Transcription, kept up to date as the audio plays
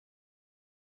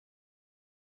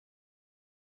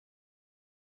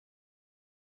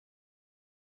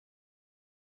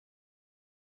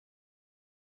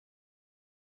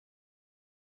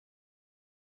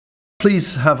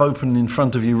Please have open in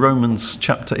front of you Romans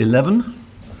chapter 11,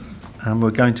 and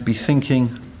we're going to be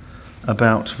thinking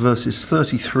about verses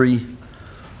 33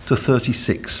 to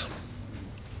 36,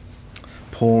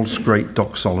 Paul's great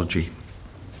doxology.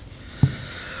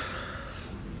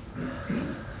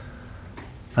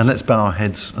 And let's bow our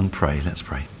heads and pray. Let's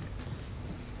pray.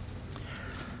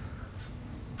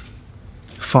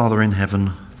 Father in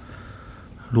heaven,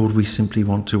 Lord, we simply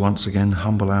want to once again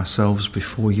humble ourselves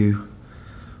before you.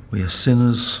 We are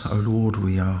sinners, O Lord,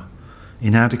 we are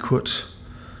inadequate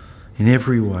in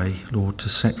every way, Lord, to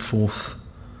set forth,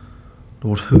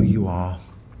 Lord, who you are.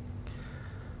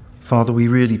 Father, we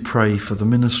really pray for the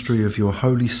ministry of your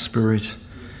Holy Spirit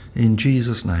in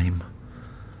Jesus' name.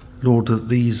 Lord, that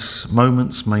these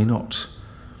moments may not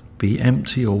be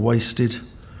empty or wasted,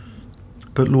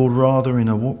 but Lord, rather in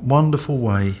a wonderful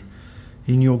way,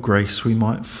 in your grace, we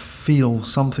might feel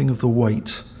something of the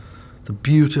weight, the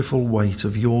beautiful weight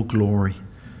of your glory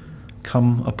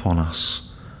come upon us,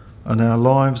 and our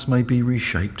lives may be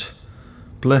reshaped.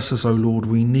 Bless us, O Lord,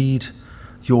 we need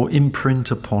your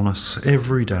imprint upon us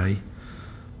every day.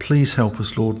 Please help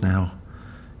us, Lord, now.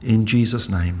 In Jesus'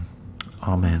 name,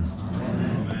 amen.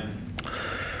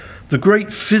 The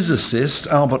great physicist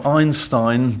Albert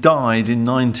Einstein died in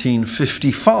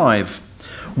 1955.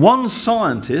 One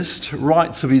scientist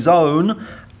writes of his own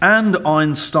and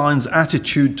Einstein's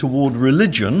attitude toward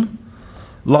religion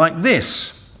like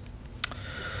this.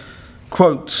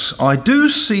 Quotes, "I do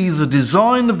see the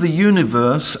design of the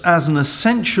universe as an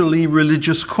essentially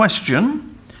religious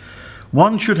question.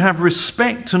 One should have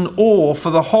respect and awe for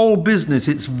the whole business.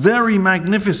 It's very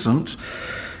magnificent.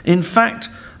 In fact,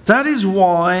 that is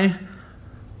why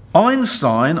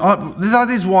Einstein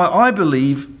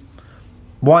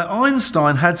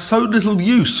had so little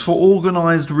use for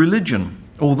organised religion,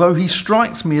 although he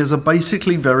strikes me as a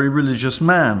basically very religious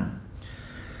man.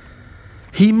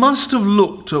 He must have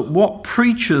looked at what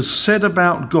preachers said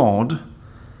about God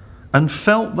and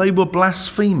felt they were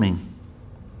blaspheming.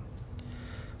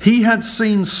 He had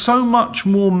seen so much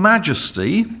more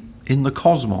majesty in the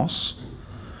cosmos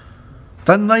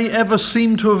than they ever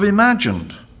seemed to have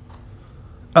imagined.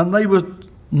 And they were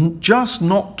just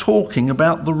not talking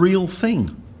about the real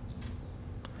thing.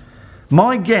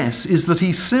 My guess is that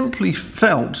he simply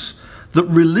felt that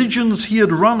religions he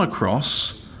had run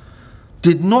across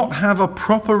did not have a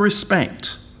proper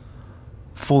respect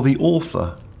for the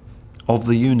author of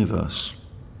the universe."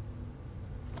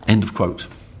 End of quote.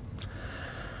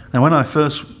 Now, when I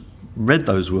first read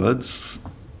those words,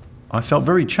 I felt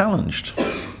very challenged.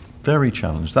 Very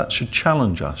challenged. That should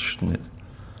challenge us, shouldn't it?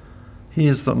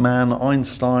 Here's the man,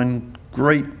 Einstein,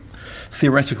 great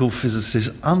theoretical physicist,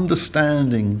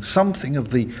 understanding something of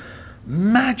the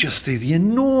majesty, the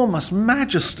enormous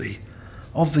majesty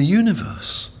of the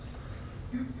universe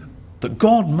that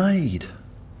God made.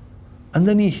 And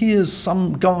then he hears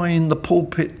some guy in the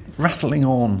pulpit rattling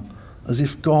on as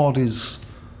if God is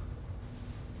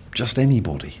just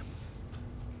anybody.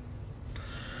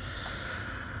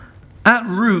 At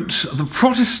root, the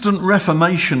Protestant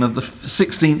Reformation of the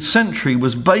 16th century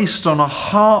was based on a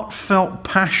heartfelt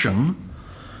passion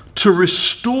to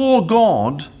restore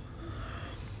God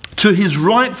to his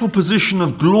rightful position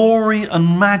of glory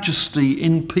and majesty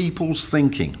in people's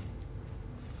thinking.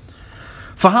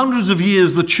 For hundreds of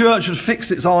years, the church had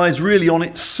fixed its eyes really on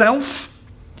itself,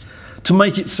 to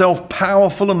make itself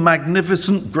powerful and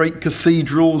magnificent, great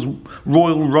cathedrals,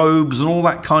 royal robes and all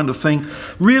that kind of thing,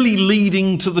 really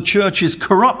leading to the church's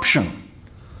corruption.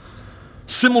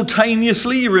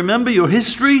 Simultaneously, you remember your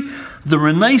history, the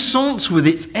Renaissance with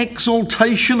its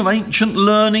exaltation of ancient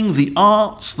learning, the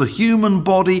arts, the human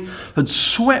body had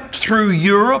swept through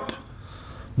Europe.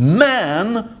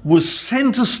 Man was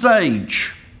centre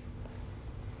stage.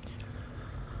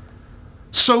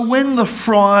 So when the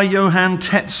friar Johann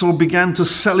Tetzel began to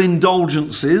sell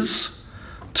indulgences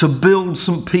to build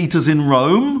St. Peter's in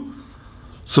Rome,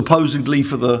 supposedly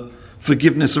for the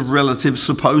forgiveness of relatives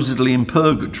supposedly in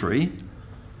purgatory,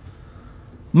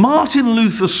 Martin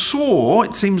Luther saw,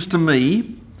 it seems to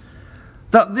me,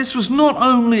 that this was not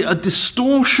only a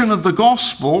distortion of the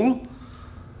gospel,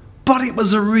 but it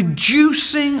was a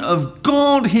reducing of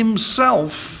God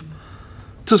himself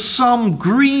to some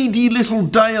greedy little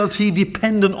deity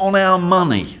dependent on our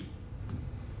money.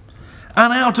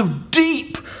 And out of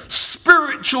deep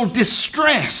spiritual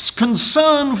distress,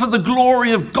 concern for the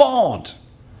glory of God,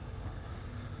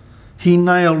 he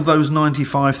nailed those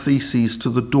 95 theses to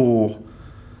the door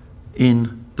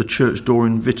in the church door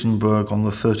in Wittenberg on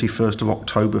the 31st of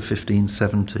October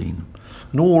 1517.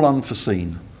 And all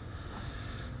unforeseen.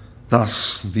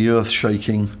 Thus the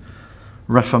earth-shaking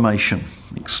Reformation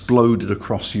exploded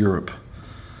across Europe,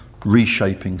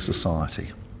 reshaping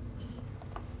society.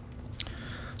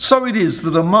 So it is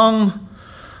that among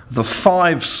the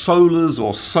 5 solas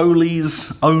or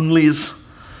solis, onlys,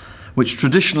 which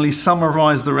traditionally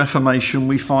summarise the Reformation,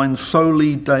 we find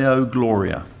Soli Deo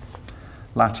Gloria,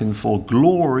 Latin for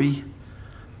glory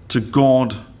to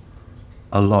God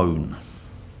alone.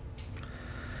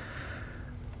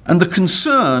 And the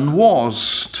concern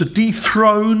was to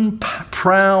dethrone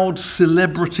proud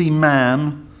celebrity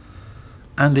man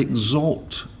and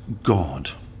exalt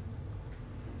God.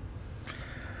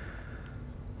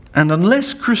 And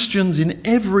unless Christians in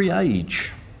every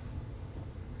age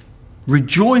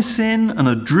rejoice in and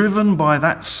are driven by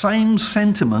that same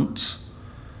sentiment,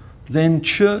 then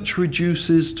church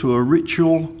reduces to a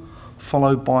ritual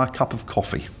followed by a cup of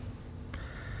coffee.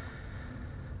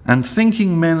 And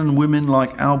thinking men and women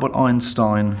like Albert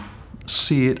Einstein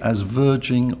see it as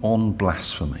verging on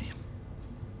blasphemy.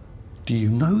 Do you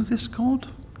know this God?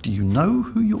 Do you know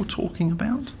who you're talking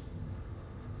about?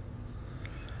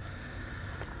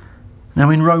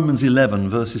 Now in Romans 11,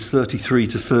 verses 33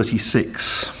 to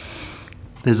 36,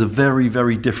 there's a very,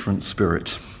 very different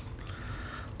spirit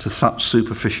to such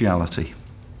superficiality.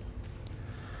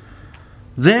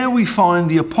 There we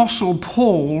find the Apostle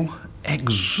Paul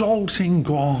exalting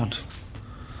God.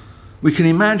 We can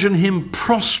imagine him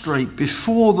prostrate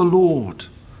before the Lord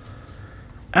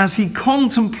as he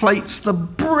contemplates the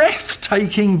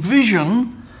breathtaking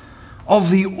vision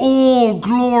of the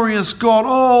all-glorious God.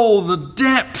 Oh, the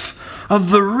depth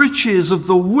of the riches of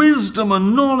the wisdom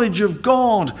and knowledge of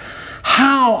God.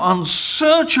 How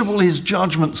unsearchable his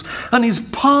judgments and his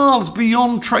paths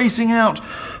beyond tracing out.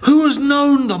 Who has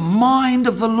known the mind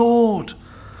of the Lord?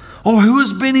 Or who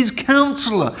has been his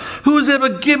counselor? Who has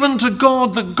ever given to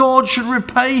God that God should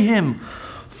repay him?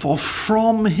 For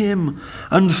from him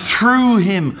and through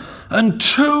him and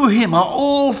to him are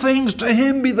all things. To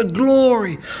him be the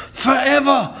glory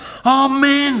forever.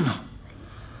 Amen.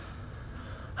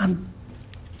 And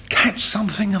catch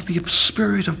something of the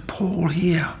spirit of Paul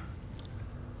here.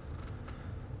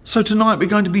 So tonight we're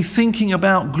going to be thinking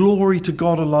about glory to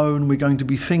God alone. We're going to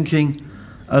be thinking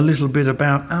a little bit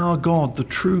about our God, the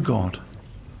true God,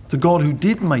 the God who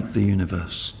did make the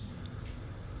universe.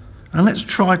 And let's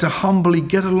try to humbly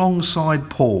get alongside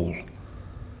Paul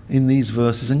in these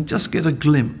verses and just get a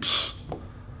glimpse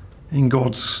in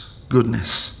God's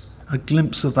goodness, a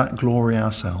glimpse of that glory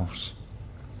ourselves.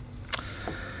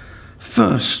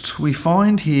 First, we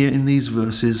find here in these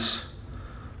verses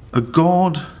a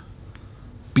God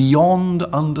beyond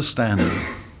understanding.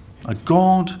 A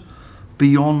God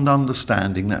beyond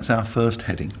understanding. That's our first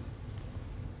heading.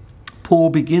 Paul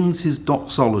begins his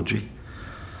doxology.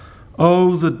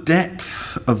 Oh, the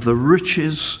depth of the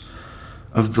riches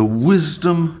of the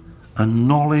wisdom and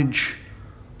knowledge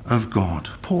of God.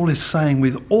 Paul is saying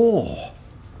with awe,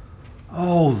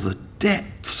 oh, the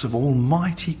depths of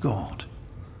Almighty God.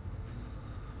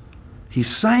 He's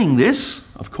saying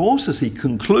this, of course, as he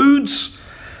concludes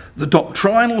the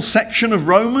doctrinal section of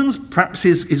Romans, perhaps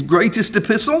his greatest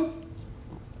epistle.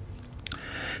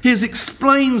 He has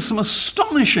explained some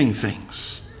astonishing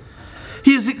things.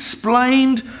 He has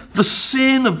explained the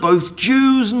sin of both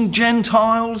Jews and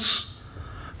Gentiles,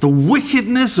 the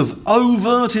wickedness of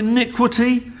overt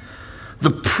iniquity,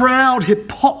 the proud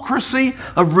hypocrisy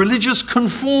of religious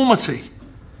conformity,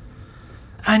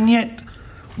 and yet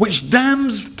which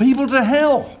damns people to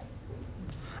hell.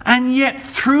 And yet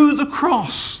through the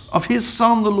cross of his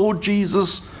Son, the Lord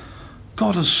Jesus,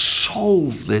 God has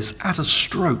solved this at a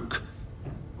stroke.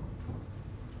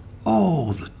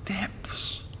 Oh, the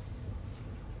depths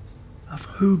of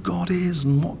who God is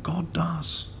and what God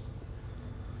does.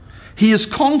 He has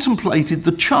contemplated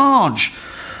the charge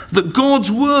that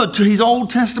God's word to his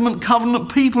Old Testament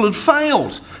covenant people had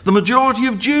failed. The majority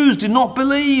of Jews did not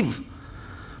believe.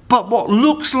 But what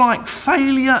looks like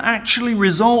failure actually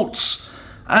results,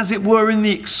 as it were, in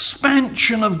the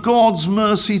expansion of God's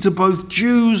mercy to both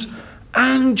Jews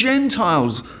and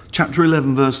Gentiles. Chapter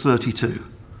 11, verse 32.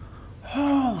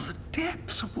 Oh, the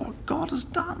depths of what God has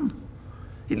done.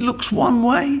 It looks one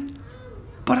way,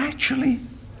 but actually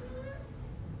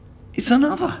it's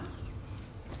another.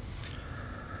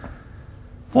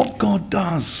 What God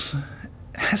does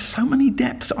has so many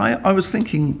depths. I was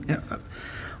thinking,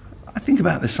 I think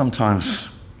about this sometimes.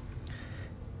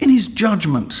 In his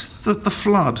judgment, the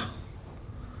flood.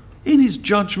 In his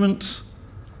judgment,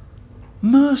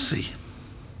 mercy.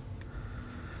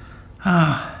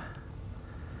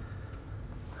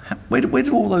 Where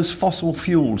did all those fossil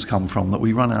fuels come from that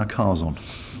we run our cars on?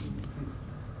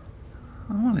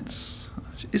 Well,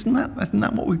 isn't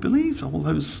that what we believe? All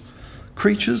those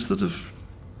creatures that have,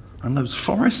 and those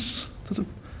forests that have,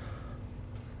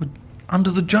 were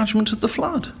under the judgment of the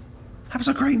flood. That was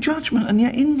a great judgment. And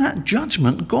yet in that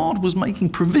judgment, God was making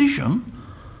provision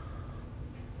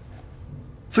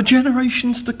for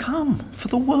generations to come, for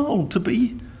the world to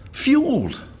be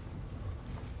fueled.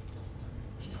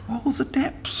 All the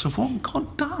depths of what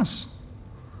God does.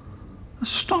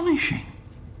 Astonishing.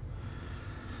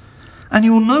 And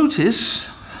you'll notice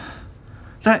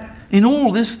that in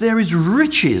all this there is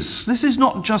riches. This is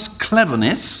not just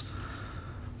cleverness,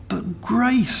 but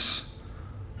grace,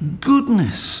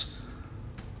 goodness,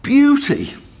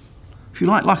 beauty. If you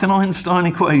like an Einstein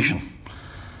equation.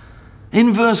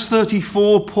 In verse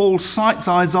 34, Paul cites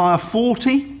Isaiah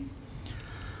 40.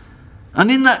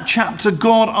 And in that chapter,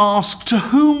 God asks, "To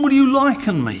whom will you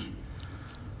liken me?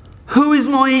 Who is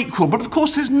my equal?" But of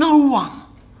course, there's no one.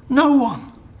 No one.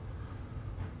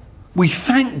 We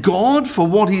thank God for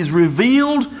what he's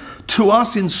revealed to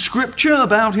us in Scripture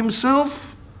about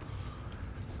himself.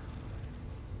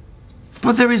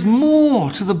 But there is more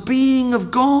to the being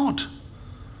of God,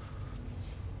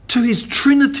 to his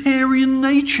Trinitarian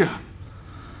nature,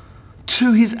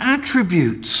 to his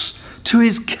attributes, to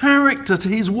his character, to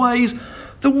his ways,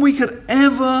 than we could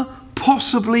ever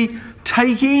possibly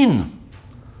take in.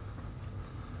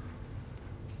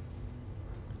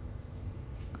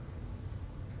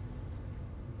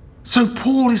 So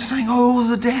Paul is saying, oh,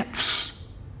 the depths.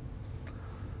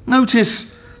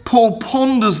 Notice Paul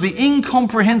ponders the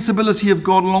incomprehensibility of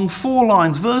God along 4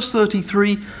 lines. Verse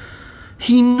 33,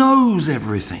 he knows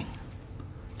everything.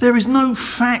 There is no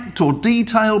fact or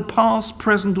detail, past,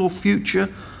 present or future,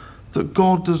 that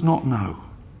God does not know.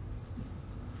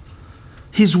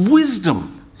 His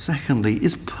wisdom, secondly,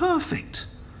 is perfect.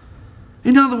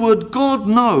 In other words, God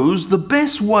knows the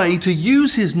best way to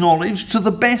use his knowledge to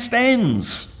the best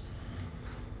ends.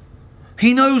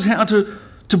 He knows how to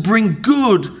bring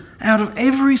good out of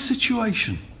every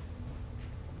situation.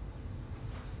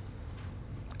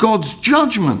 God's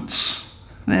judgments,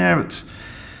 there it's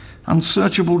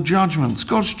unsearchable judgments.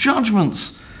 God's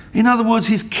judgments, in other words,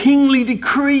 his kingly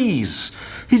decrees,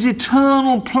 his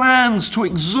eternal plans to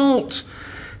exalt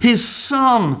his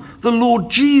Son, the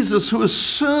Lord Jesus, who has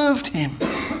served him.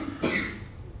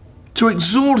 To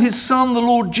exalt his Son, the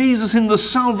Lord Jesus, in the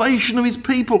salvation of his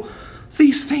people.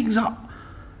 These things are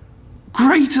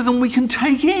greater than we can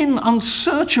take in,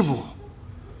 unsearchable.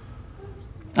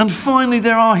 And finally,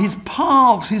 there are his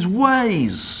paths, his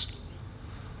ways.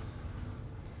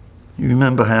 You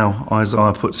remember how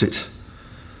Isaiah puts it.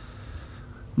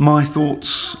 My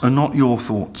thoughts are not your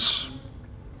thoughts.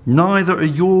 Neither are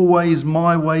your ways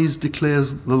my ways,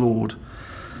 declares the Lord.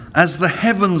 As the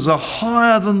heavens are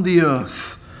higher than the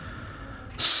earth,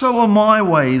 so are my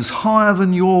ways higher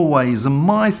than your ways, and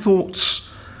my thoughts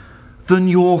than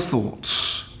your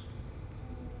thoughts.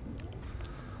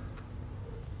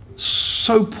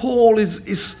 So Paul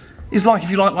is like,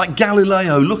 if you like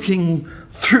Galileo looking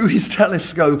through his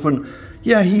telescope, and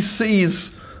he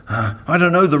sees,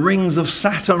 the rings of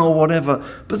Saturn or whatever,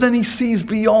 but then he sees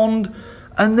beyond,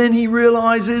 and then he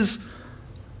realizes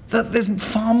that there's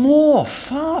far more,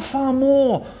 far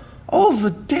more. Oh,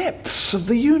 the depths of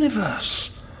the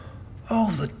universe.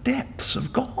 Oh, the depths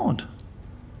of God.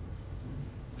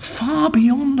 Far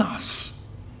beyond us.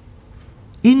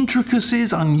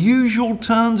 Intricacies, unusual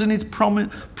turns in his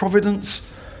providence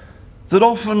that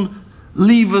often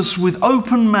leave us with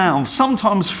open mouths.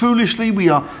 Sometimes foolishly we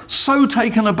are so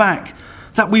taken aback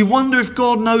that we wonder if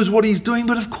God knows what he's doing,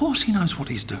 but of course he knows what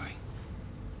he's doing.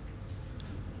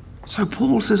 So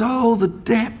Paul says, oh, the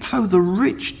depth, oh, the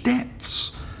rich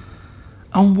depths.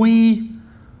 And we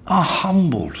are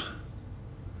humbled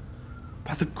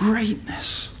by the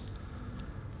greatness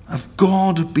of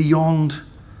God beyond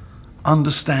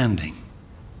understanding.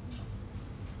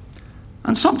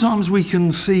 And sometimes we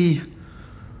can see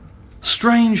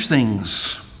strange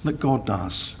things that God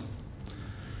does.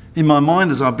 In my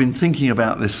mind, as I've been thinking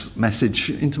about this message,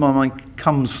 into my mind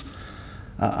comes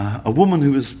a woman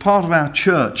who was part of our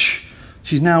church.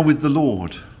 She's now with the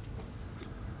Lord.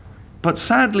 But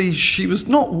sadly, she was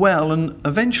not well, and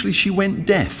eventually she went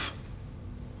deaf.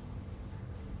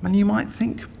 And you might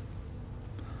think,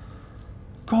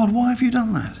 God, why have you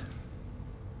done that?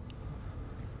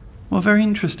 Well, very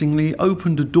interestingly, it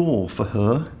opened a door for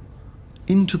her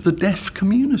into the deaf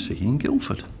community in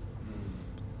Guildford.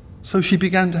 So she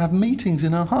began to have meetings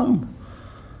in her home.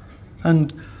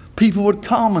 And people would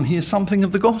come and hear something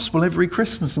of the gospel every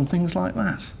Christmas and things like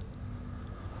that.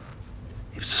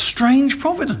 It was a strange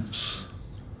providence.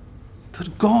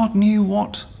 But God knew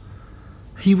what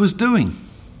he was doing.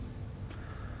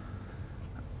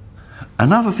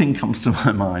 Another thing comes to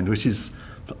my mind, which is,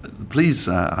 please,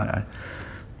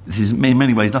 this is in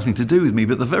many ways nothing to do with me,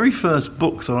 but the very first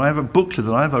booklet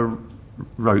that I ever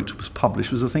wrote, was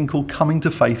published, was a thing called Coming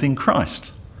to Faith in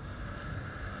Christ.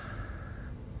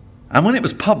 And when it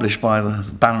was published by the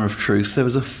Banner of Truth, there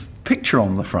was a picture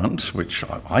on the front, which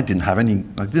I didn't have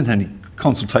any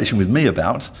consultation with me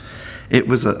about. It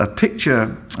was a picture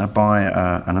by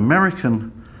an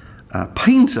American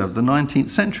painter of the 19th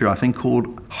century, I think,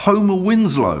 called Homer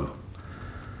Winslow.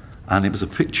 And it was a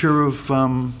picture of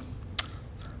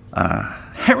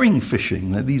herring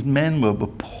fishing. These men were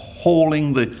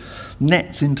hauling the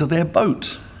nets into their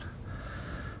boat.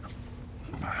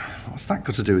 What's that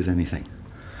got to do with anything?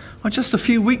 Well, just a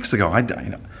few weeks ago,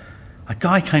 a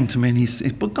guy came to me, and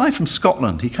a guy from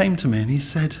Scotland, he came to me and he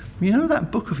said, you know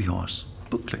that book of yours?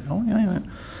 Booklet? Oh, yeah.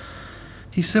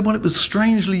 He said, well, it was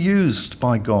strangely used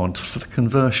by God for the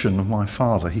conversion of my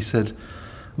father. He said,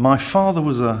 my father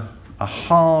was a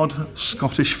hard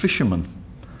Scottish fisherman,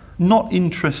 not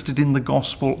interested in the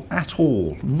gospel at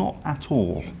all, not at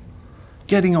all,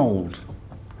 getting old.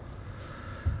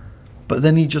 But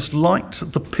then he just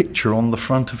liked the picture on the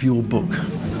front of your book.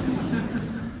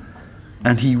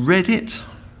 And he read it,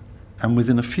 and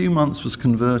within a few months was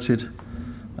converted,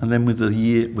 and then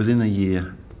within a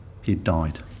year, he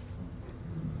died.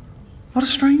 What a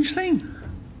strange thing.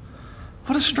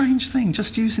 What a strange thing,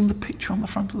 just using the picture on the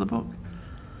front of the book.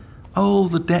 Oh,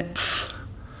 the depth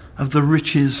of the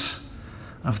riches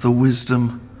of the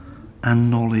wisdom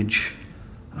and knowledge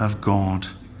of God.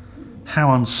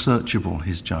 How unsearchable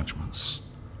his judgments.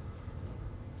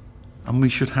 And we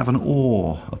should have an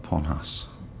awe upon us.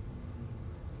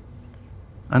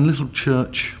 And little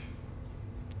church,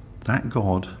 that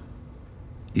God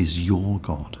is your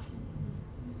God.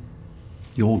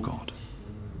 Your God.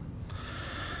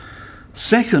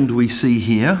 Second, we see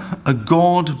here a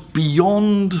God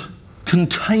beyond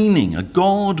containing, a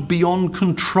God beyond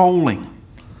controlling.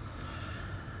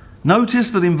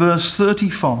 Notice that in verse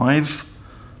 35,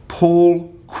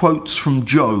 Paul quotes from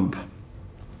Job,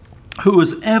 who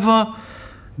has ever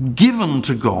given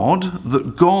to God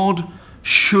that God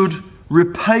should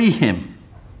repay him.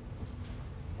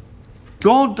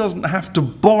 God doesn't have to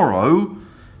borrow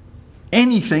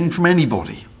anything from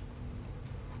anybody.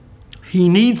 He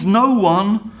needs no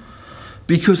one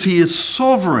because he is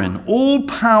sovereign,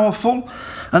 all-powerful,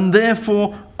 and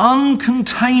therefore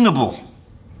uncontainable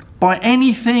by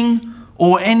anything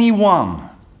or anyone.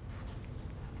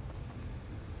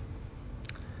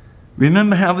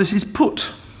 Remember how this is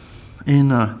put in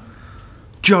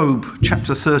Job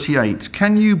chapter 38.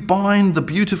 Can you bind the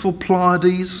beautiful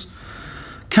Pleiades?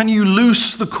 Can you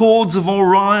loose the cords of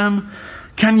Orion?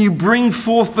 Can you bring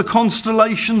forth the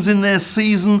constellations in their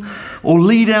season, or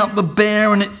lead out the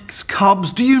bear and its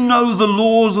cubs? Do you know the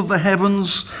laws of the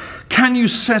heavens? Can you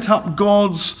set up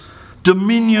God's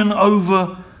dominion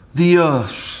over the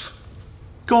earth?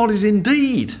 God is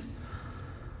indeed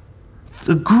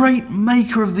the great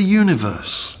maker of the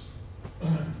universe.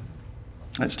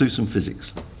 Let's do some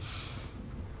physics.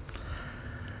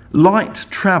 Light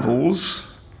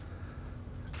travels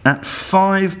at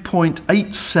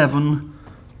 5.87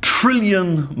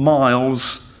 trillion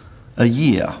miles a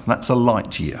year. That's a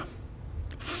light year.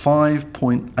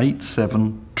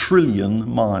 5.87 trillion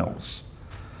miles.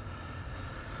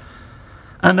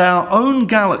 And our own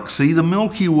galaxy, the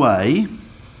Milky Way,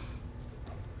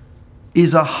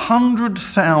 is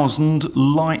 100,000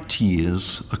 light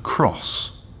years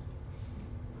across.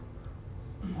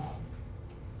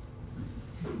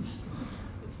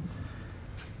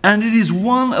 And it is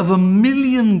one of 1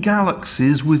 million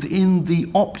galaxies within the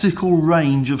optical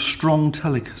range of strong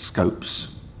telescopes.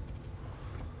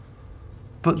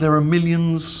 But there are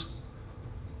millions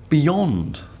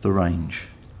beyond the range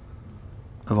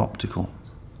of optical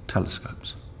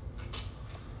telescopes.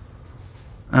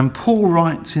 And Paul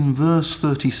writes in verse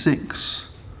 36,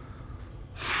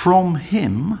 from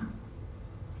him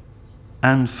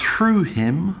and through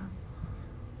him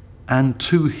and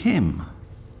to him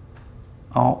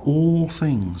are all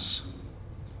things.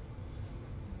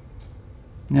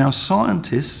 Now,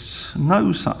 scientists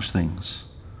know such things.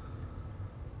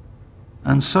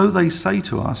 And so they say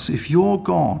to us, if your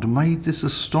God made this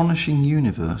astonishing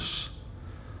universe,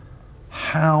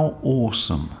 how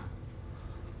awesome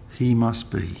he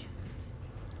must be.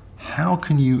 How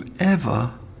can you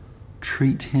ever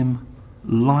treat him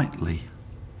lightly?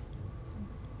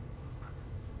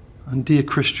 And dear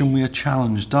Christian, we are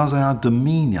challenged. Does our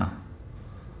demeanour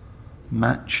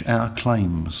match our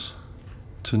claims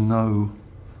to know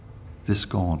this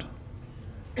God?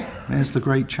 There's the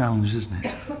great challenge, isn't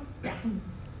it?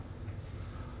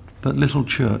 But little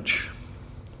church,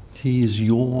 He is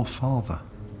your Father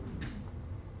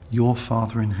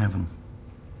in heaven.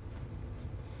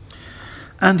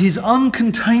 And his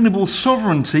uncontainable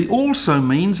sovereignty also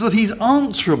means that he's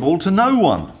answerable to no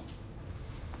one.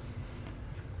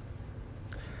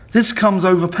 This comes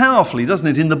over powerfully, doesn't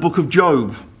it, in the book of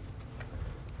Job.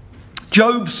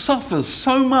 Job suffers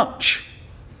so much.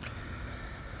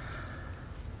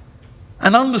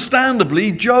 And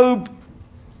understandably, Job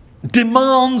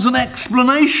demands an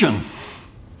explanation.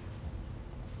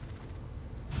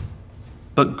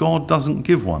 But God doesn't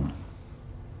give one.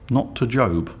 Not to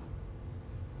Job.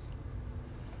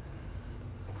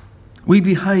 We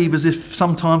behave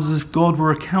sometimes as if God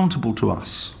were accountable to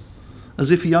us,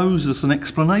 as if he owes us an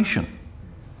explanation.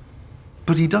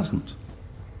 But he doesn't.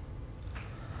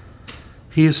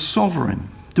 He is sovereign.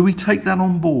 Do we take that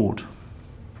on board?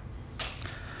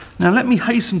 Now let me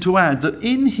hasten to add that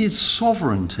in his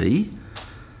sovereignty,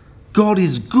 God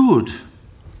is good.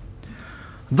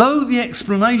 Though the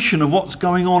explanation of what's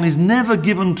going on is never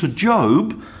given to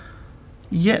Job,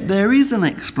 yet there is an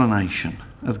explanation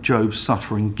of Job's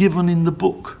suffering given in the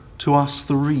book to us,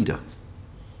 the reader.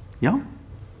 Yeah?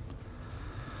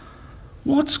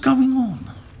 What's going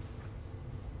on?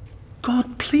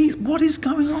 God, please, what is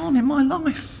going on in my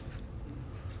life?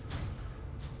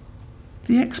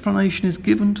 The explanation is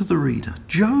given to the reader.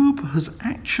 Job has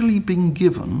actually been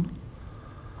given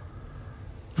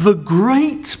the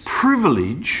great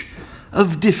privilege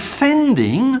of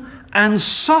defending and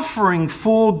suffering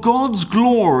for God's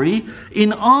glory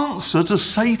in answer to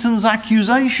Satan's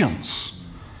accusations.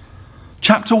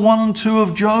 Chapter 1 and 2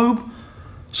 of Job,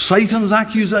 Satan's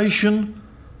accusation,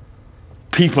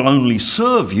 people only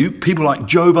serve you, people like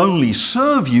Job only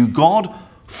serve you, God,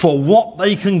 for what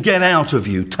they can get out of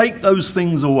you. Take those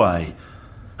things away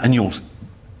and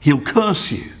he'll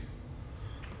curse you.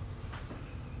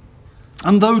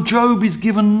 And though Job is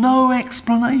given no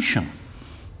explanation,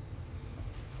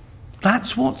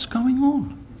 that's what's going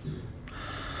on.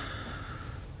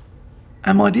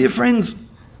 And my dear friends,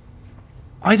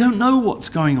 I don't know what's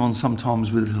going on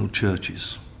sometimes with little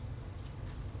churches.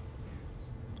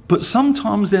 But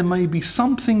sometimes there may be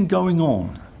something going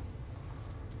on,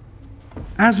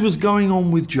 as was going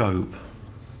on with Job,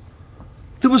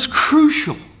 that was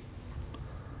crucial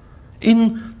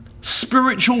in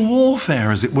spiritual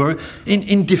warfare, as it were,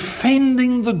 in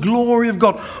defending the glory of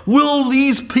God. Will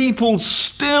these people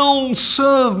still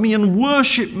serve me and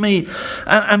worship me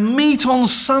and meet on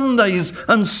Sundays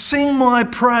and sing my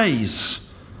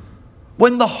praise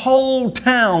when the whole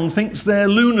town thinks they're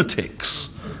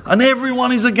lunatics and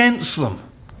everyone is against them?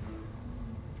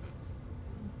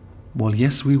 Well,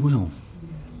 yes, we will.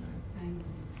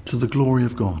 To the glory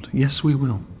of God. Yes, we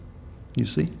will. You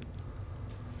see?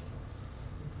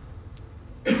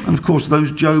 And of course,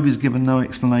 those Job is given no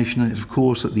explanation. And of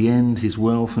course, at the end, his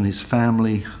wealth and his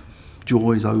family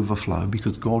joys overflow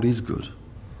because God is good.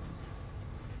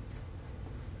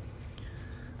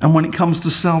 And when it comes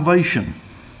to salvation,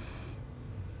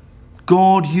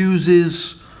 God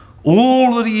uses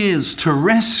all that he is to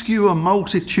rescue a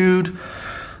multitude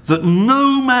that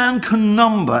no man can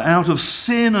number out of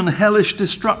sin and hellish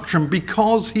destruction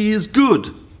because he is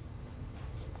good.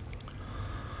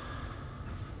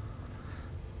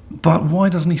 But why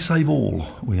doesn't he save all,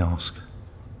 we ask?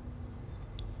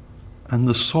 And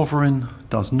the sovereign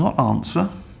does not answer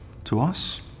to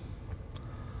us.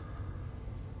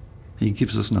 He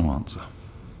gives us no answer.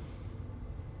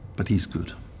 But he's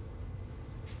good.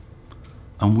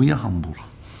 And we are humbled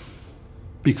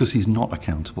because he's not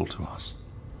accountable to us.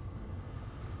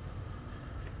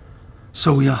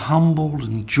 So we are humbled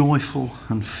and joyful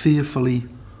and fearfully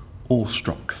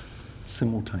awestruck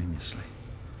simultaneously.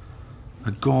 A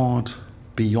God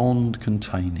beyond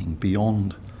containing,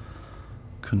 beyond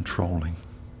controlling.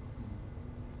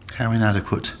 How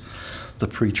inadequate the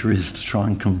preacher is to try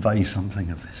and convey something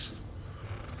of this.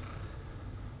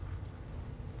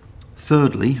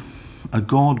 Thirdly, a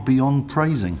God beyond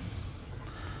praising.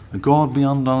 A God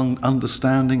beyond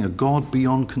understanding, a God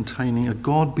beyond containing, a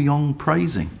God beyond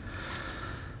praising.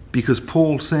 Because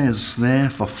Paul says there,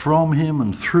 for from him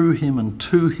and through him and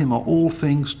to him are all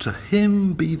things, to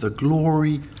him be the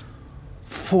glory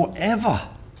forever.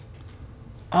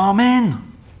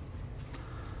 Amen.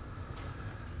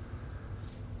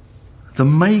 The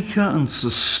maker and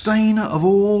sustainer of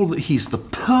all, that he's the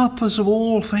purpose of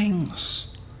all things.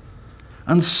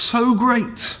 And so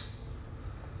great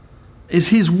is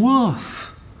his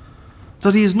worth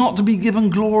that he is not to be given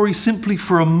glory simply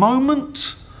for a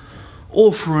moment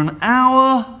or for an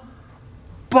hour,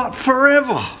 but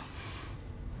forever.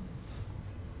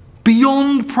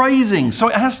 Beyond praising. So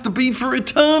it has to be for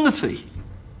eternity.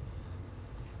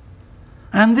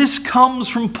 And this comes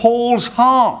from Paul's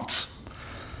heart.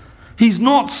 He's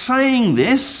not saying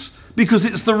this because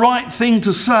it's the right thing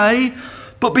to say,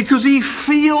 but because he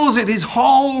feels it. His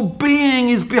whole being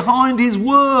is behind his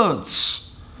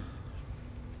words.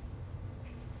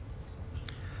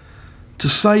 To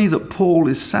say that Paul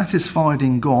is satisfied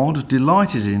in God,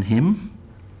 delighted in him,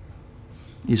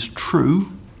 is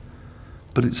true,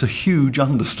 but it's a huge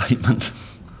understatement.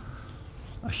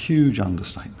 A huge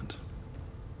understatement.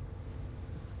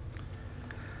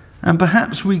 And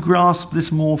perhaps we grasp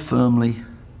this more firmly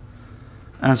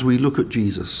as we look at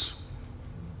Jesus.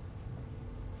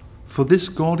 For this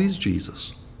God is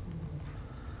Jesus.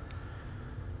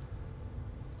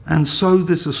 And so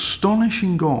this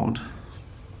astonishing God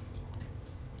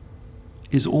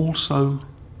is also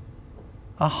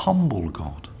a humble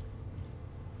God.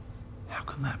 How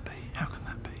can that be? How can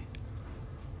that be?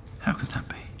 How can that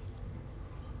be?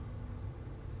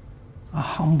 A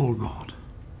humble God.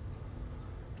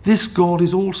 This God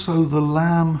is also the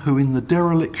Lamb who in the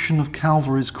dereliction of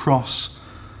Calvary's cross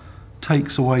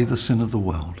takes away the sin of the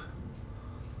world.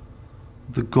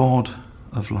 The God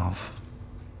of love.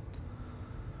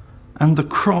 And the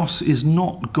cross is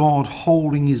not God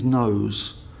holding his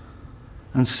nose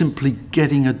and simply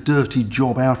getting a dirty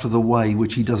job out of the way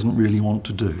which he doesn't really want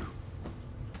to do.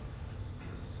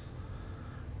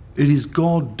 It is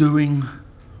God doing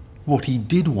what he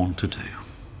did want to do.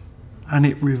 And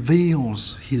it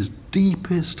reveals his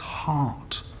deepest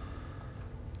heart,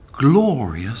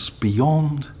 glorious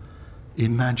beyond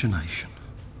imagination.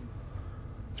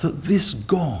 That this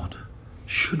God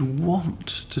should want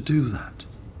to do that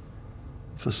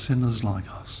for sinners like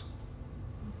us.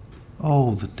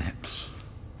 Oh, the depths.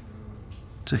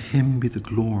 To him be the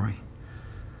glory.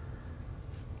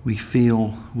 We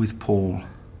feel with Paul,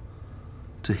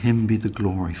 to him be the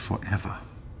glory forever.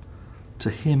 To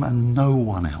him and no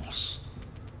one else.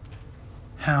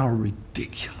 How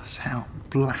ridiculous, how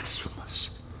blasphemous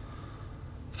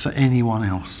for anyone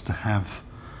else to have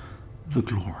the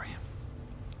glory.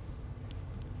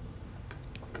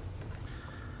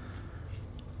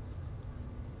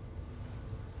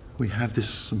 We have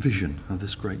this vision of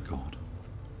this great God.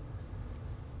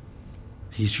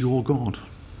 He's your God.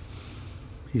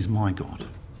 He's my God.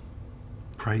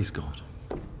 Praise God.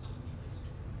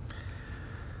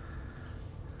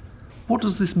 What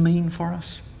does this mean for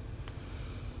us?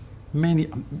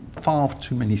 Far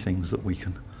too many things that we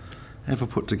can ever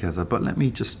put together, but let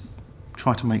me just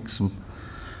try to make some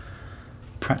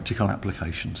practical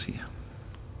applications here.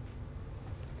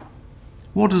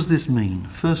 What does this mean?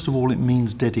 First of all, it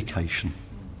means dedication.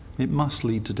 It must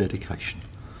lead to dedication.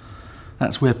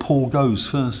 That's where Paul goes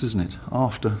first, isn't it?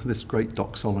 After this great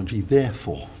doxology,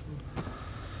 therefore,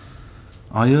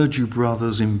 I urge you,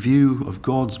 brothers, in view of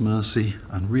God's mercy,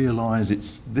 and realise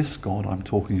it's this God I'm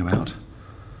talking about,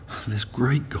 this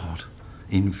great God,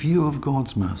 in view of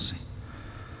God's mercy,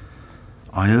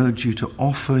 I urge you to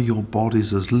offer your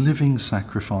bodies as living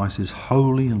sacrifices,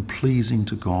 holy and pleasing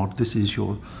to God. This is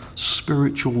your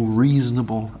spiritual,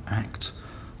 reasonable act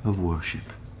of worship.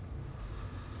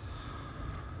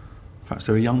 Perhaps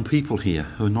there are young people here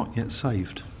who are not yet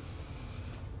saved.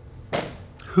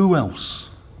 Who else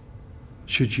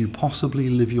should you possibly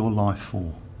live your life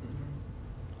for?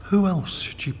 Who else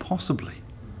should you possibly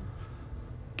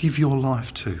give your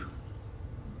life to?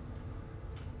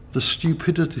 The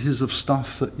stupidities of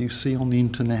stuff that you see on the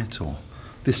internet, or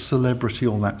this celebrity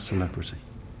or that celebrity.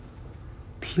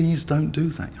 Please don't do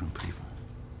that, young people.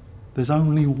 There's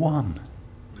only one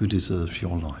who deserves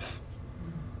your life.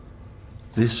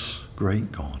 This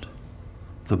great God.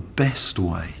 The best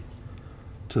way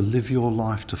to live your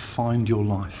life, to find your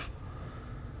life,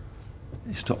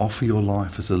 is to offer your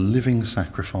life as a living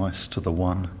sacrifice to the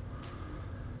one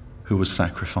who was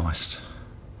sacrificed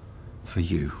for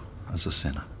you as a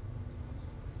sinner.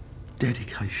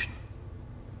 Dedication.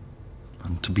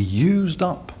 And to be used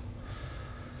up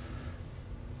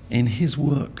in his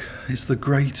work is the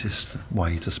greatest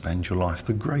way to spend your life,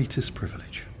 the greatest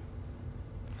privilege.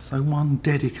 So one,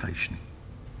 dedication.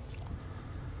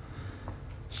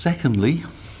 Secondly,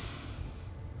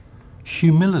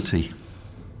 humility.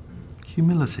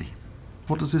 Humility.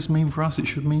 What does this mean for us? It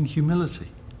should mean humility.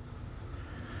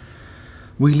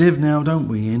 We live now, don't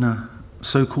we, in a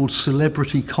so-called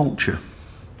celebrity culture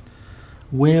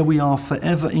where we are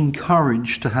forever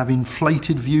encouraged to have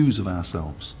inflated views of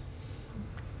ourselves.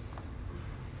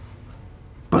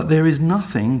 But there is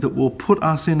nothing that will put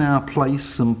us in our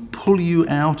place and pull you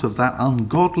out of that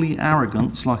ungodly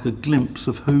arrogance like a glimpse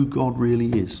of who God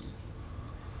really is.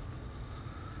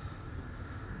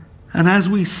 And as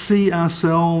we see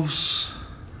ourselves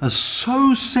as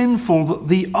so sinful that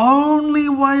the only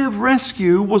way of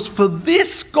rescue was for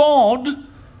this God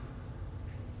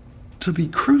to be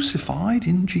crucified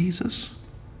in Jesus.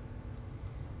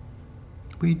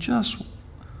 We just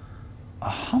are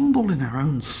humble in our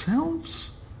own selves.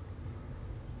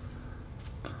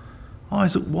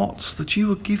 Isaac Watts, that you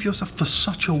would give yourself for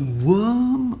such a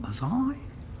worm as I.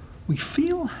 We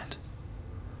feel that.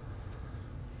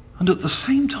 And at the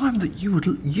same time that you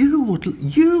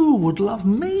would love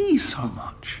me so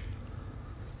much.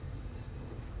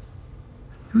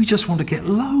 We just want to get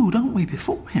low, don't we,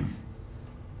 before him?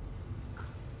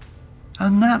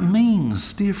 And that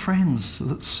means, dear friends,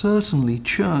 that certainly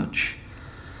church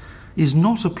is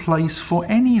not a place for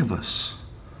any of us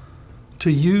to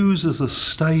use as a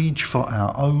stage for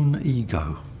our own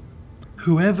ego.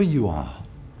 Whoever you are,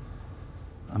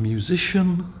 a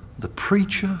musician, the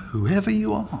preacher, whoever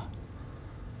you are,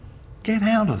 get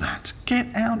out of that. Get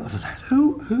out of that.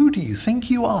 Who do you think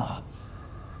you are?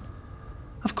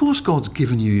 Of course God's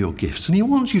given you your gifts and he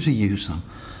wants you to use them,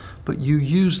 but you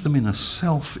use them in a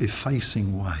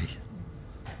self-effacing way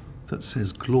that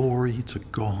says glory to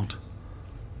God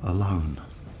alone.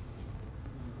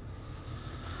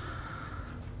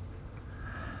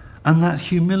 And that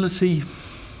humility,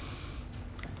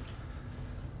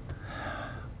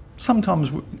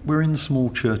 sometimes we're in small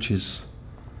churches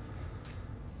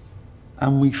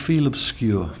and we feel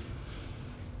obscure.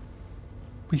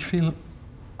 We feel,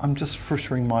 I'm just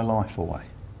frittering my life away.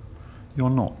 You're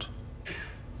not.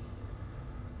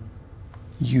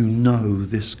 You know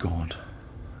this God.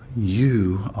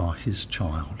 You are his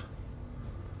child.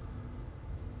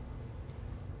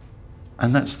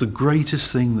 And that's the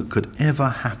greatest thing that could ever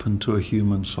happen to a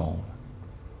human soul.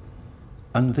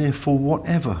 And therefore,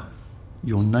 whatever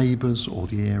your neighbours or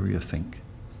the area think,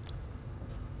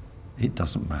 it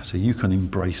doesn't matter. You can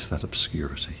embrace that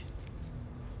obscurity.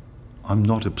 I'm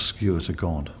not obscure to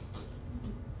God.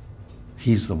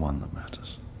 He's the one that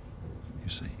matters, you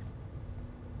see.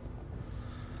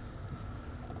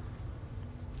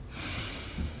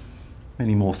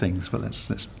 Many more things, but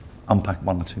let's unpack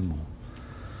one or two more.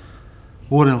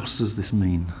 What else does this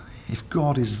mean? If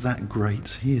God is that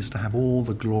great, he is to have all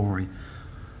the glory.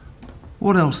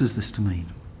 What else is this to mean?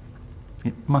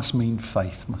 It must mean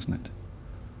faith, mustn't it?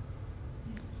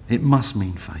 It must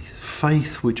mean faith.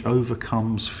 Faith which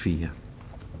overcomes fear.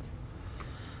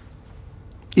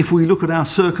 If we look at our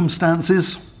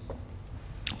circumstances,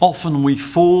 often we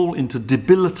fall into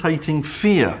debilitating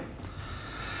fear.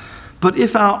 But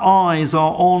if our eyes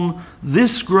are on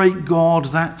this great God,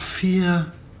 that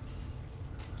fear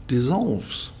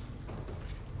dissolves.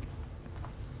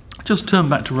 Just turn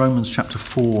back to Romans chapter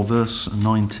 4, verse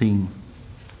 19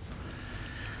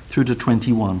 through to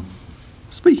 21.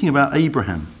 Speaking about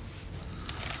Abraham,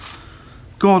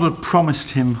 God had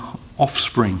promised him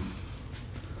offspring.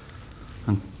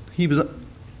 And he was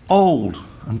old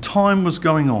and time was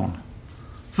going on.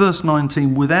 Verse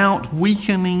 19, without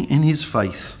weakening in his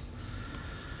faith,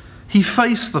 he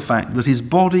faced the fact that his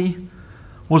body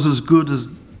was as good as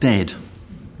dead.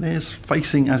 There's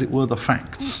facing, as it were, the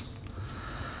facts.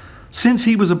 Since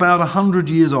he was about 100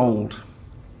 years old,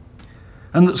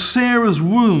 and that Sarah's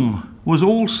womb was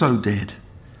also dead,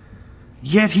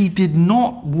 yet he did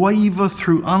not waver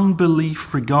through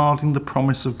unbelief regarding the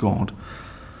promise of God,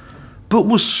 but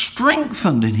was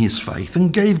strengthened in his faith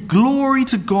and gave glory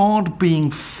to God,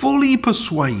 being fully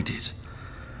persuaded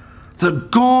that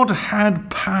God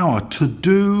had power to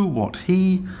do what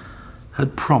he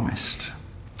had promised.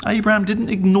 Abraham didn't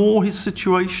ignore his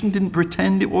situation, didn't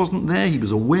pretend it wasn't there. He was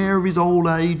aware of his old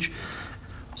age,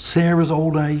 Sarah's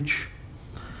old age.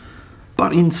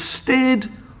 But instead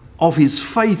of his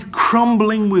faith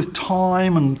crumbling with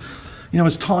time and,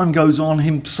 as time goes on,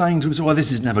 him saying to himself, well,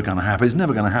 this is never going to happen. It's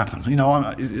never going to happen.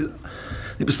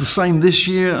 It was the same this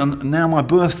year and now my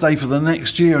birthday for the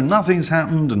next year and nothing's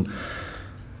happened. And,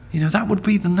 that would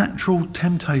be the natural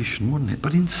temptation, wouldn't it?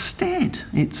 But instead,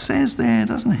 it says there,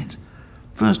 doesn't it?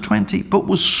 Verse 20, but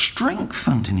was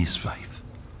strengthened in his faith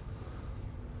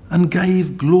and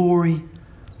gave glory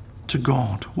to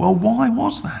God. Well, why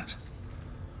was that?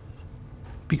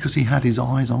 Because he had his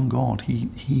eyes on God.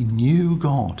 He knew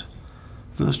God.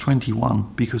 Verse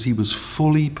 21, because he was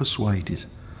fully persuaded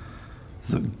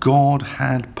that God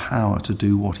had power to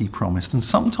do what he promised. And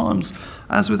sometimes,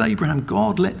 as with Abraham,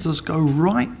 God lets us go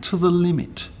right to the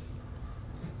limit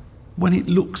when it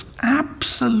looks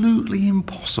absolutely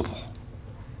impossible.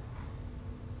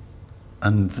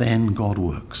 And then God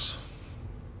works,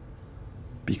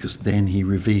 because then he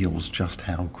reveals just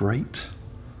how great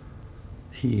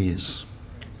he is.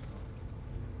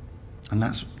 And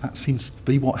that seems to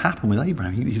be what happened with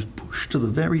Abraham. He was pushed to the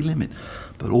very limit.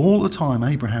 But all the time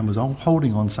Abraham was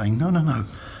holding on, saying, no,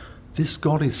 this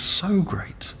God is so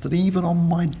great that even on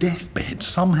my deathbed,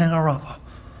 somehow or other,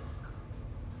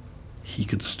 he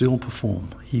could still perform.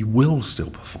 He will still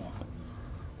perform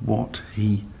what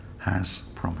he has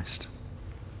promised.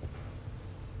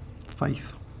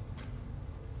 Faith.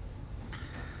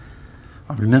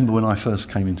 I remember when I first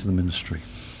came into the ministry,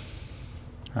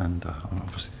 and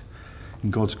obviously in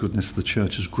God's goodness the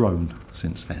church has grown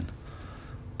since then,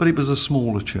 but it was a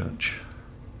smaller church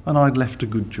and I'd left a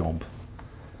good job,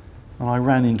 and I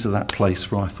ran into that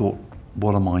place where I thought,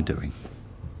 what am I doing?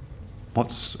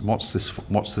 What's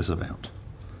this about?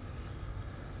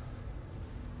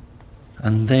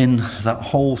 And then that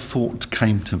whole thought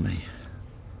came to me,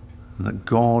 that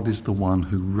God is the one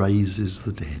who raises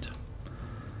the dead.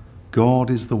 God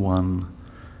is the one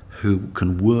who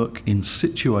can work in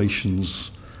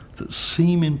situations that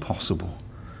seem impossible.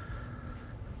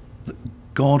 That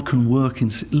God can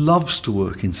loves to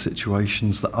work in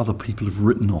situations that other people have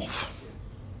written off.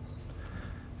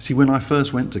 See, when I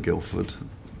first went to Guildford,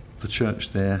 the church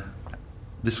there,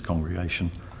 this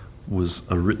congregation, was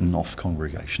a written off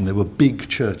congregation. There were big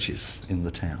churches in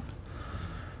the town,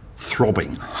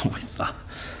 throbbing with the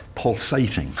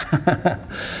pulsating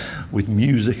with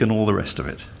music and all the rest of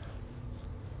it.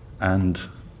 And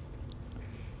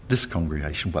this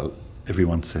congregation, well,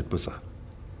 everyone said was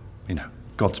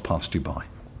God's passed you by.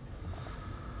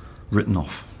 Written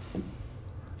off.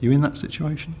 You in that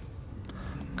situation?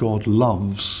 God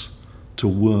loves to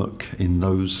work in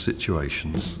those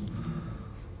situations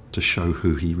to show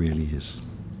who he really is.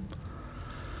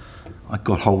 I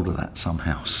got hold of that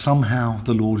somehow. Somehow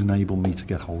the Lord enabled me to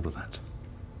get hold of that.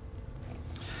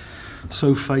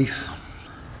 So faith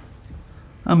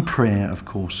and prayer, of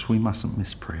course, we mustn't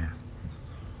miss prayer.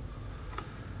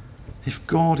 If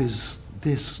God is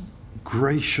this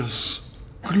gracious,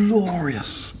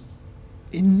 glorious,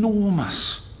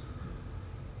 enormous,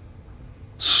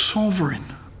 sovereign,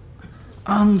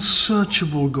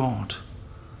 unsearchable God,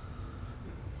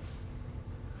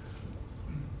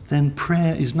 then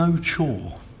prayer is no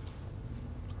chore,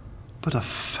 but a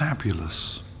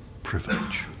fabulous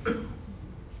privilege.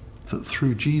 That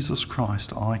through Jesus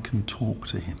Christ I can talk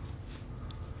to him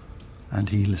and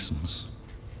he listens.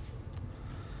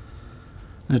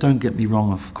 Now don't get me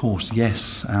wrong, of course,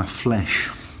 yes, our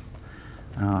flesh,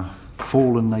 our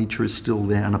fallen nature is still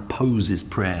there and opposes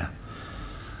prayer.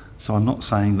 So I'm not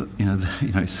saying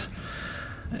that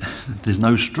there's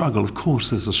no struggle. Of course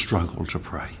there's a struggle to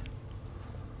pray.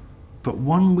 But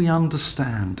when we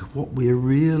understand what we're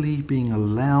really being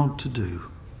allowed to do,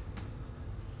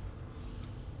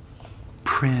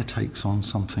 prayer takes on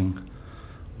something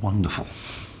wonderful.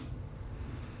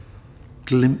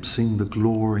 Glimpsing the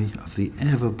glory of the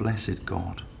ever-blessed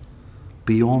God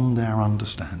beyond our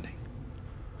understanding.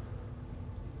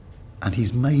 And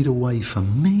he's made a way for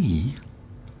me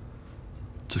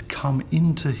to come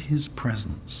into his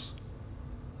presence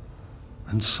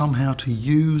and somehow to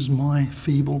use my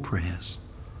feeble prayers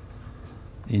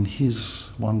in his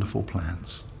wonderful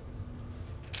plans.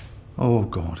 Oh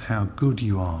God, how good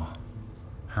you are.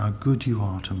 How good you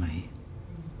are to me.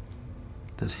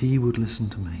 That he would listen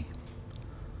to me.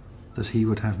 That he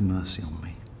would have mercy on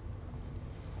me.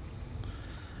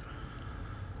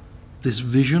 This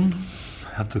vision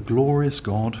of the glorious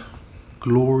God,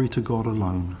 glory to God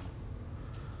alone,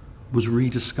 was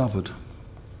rediscovered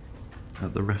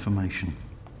at the Reformation.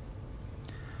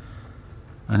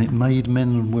 And it made men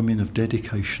and women of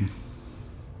dedication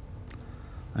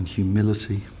and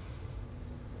humility,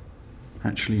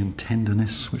 actually in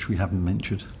tenderness, which we haven't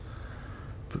mentioned,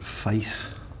 but faith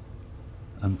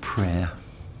and prayer.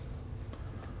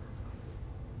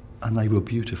 And they were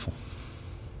beautiful.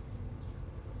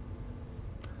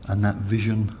 And that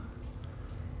vision,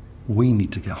 we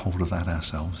need to get hold of that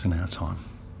ourselves in our time.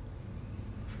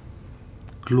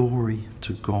 Glory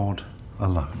to God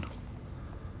alone.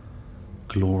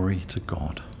 Glory to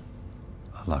God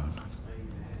alone.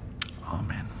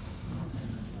 Amen.